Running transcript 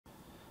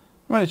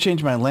I'm going to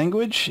change my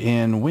language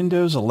in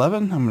Windows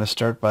 11. I'm going to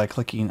start by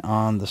clicking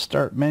on the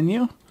Start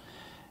menu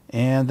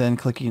and then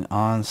clicking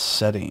on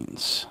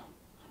Settings.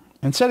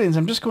 In Settings,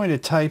 I'm just going to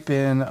type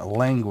in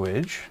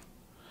Language,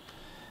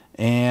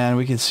 and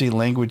we can see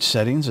Language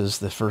Settings is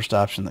the first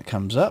option that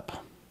comes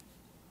up.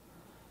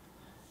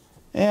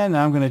 And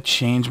now I'm going to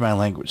change my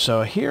language.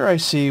 So here I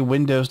see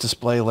Windows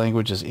display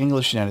language as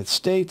English United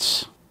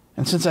States.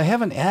 And since I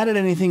haven't added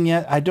anything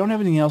yet, I don't have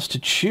anything else to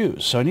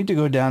choose. So I need to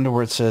go down to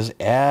where it says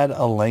Add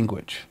a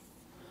Language.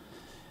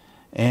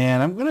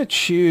 And I'm going to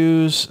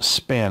choose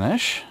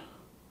Spanish.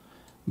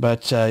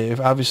 But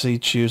obviously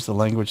choose the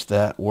language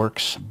that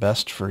works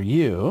best for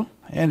you.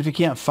 And if you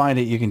can't find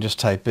it, you can just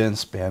type in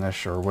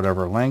Spanish or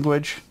whatever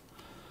language.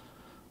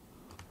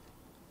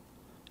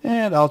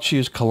 And I'll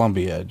choose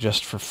Colombia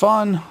just for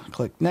fun.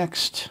 Click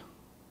Next.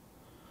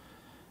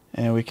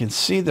 And we can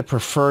see the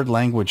preferred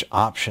language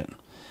option.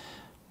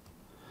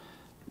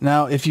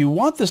 Now, if you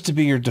want this to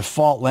be your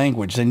default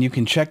language, then you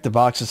can check the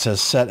box that says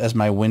Set as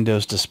my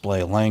Windows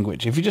display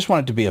language. If you just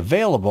want it to be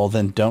available,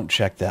 then don't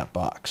check that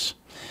box.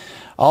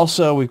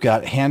 Also, we've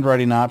got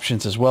handwriting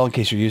options as well in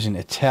case you're using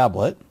a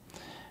tablet.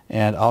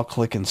 And I'll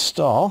click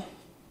Install.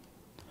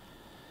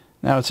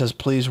 Now it says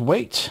please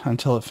wait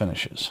until it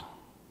finishes.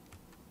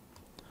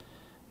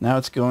 Now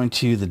it's going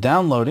to the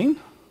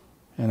downloading,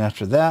 and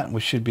after that we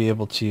should be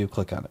able to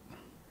click on it.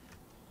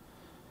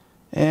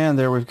 And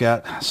there we've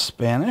got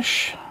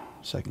Spanish.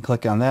 So I can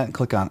click on that and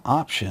click on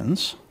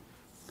Options.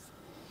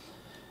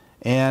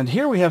 And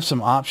here we have some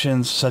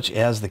options such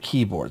as the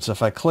keyboard. So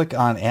if I click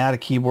on Add a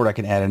Keyboard, I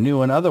can add a new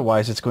one.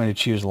 Otherwise, it's going to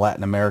choose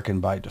Latin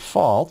American by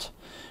default,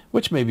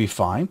 which may be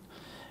fine.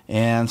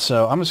 And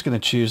so I'm just going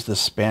to choose the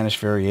Spanish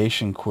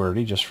variation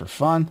QWERTY just for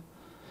fun.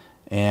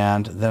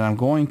 And then I'm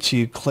going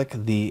to click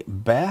the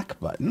back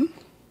button.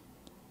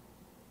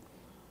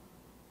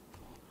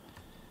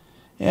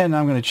 And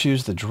I'm going to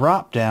choose the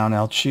drop down.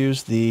 I'll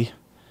choose the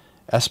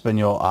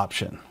Espanol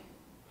option.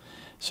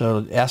 So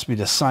it asks me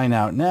to sign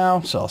out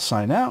now, so I'll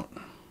sign out.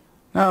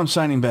 Now I'm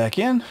signing back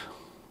in.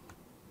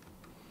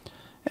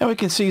 And we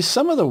can see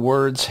some of the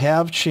words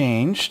have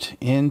changed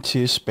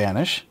into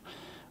Spanish,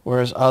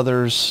 whereas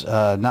others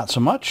not so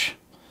much.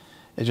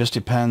 It just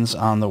depends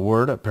on the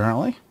word,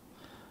 apparently.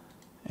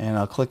 And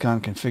I'll click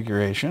on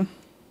Configuration.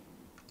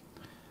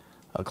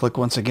 I'll click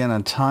once again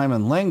on Time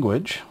and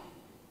Language.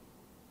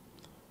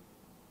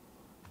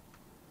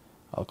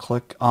 I'll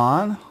click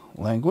on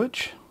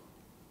Language.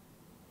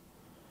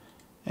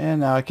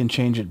 And now I can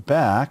change it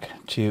back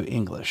to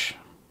English.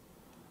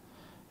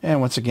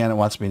 And once again, it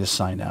wants me to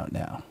sign out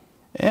now.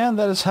 And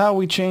that is how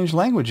we change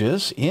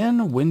languages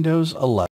in Windows 11.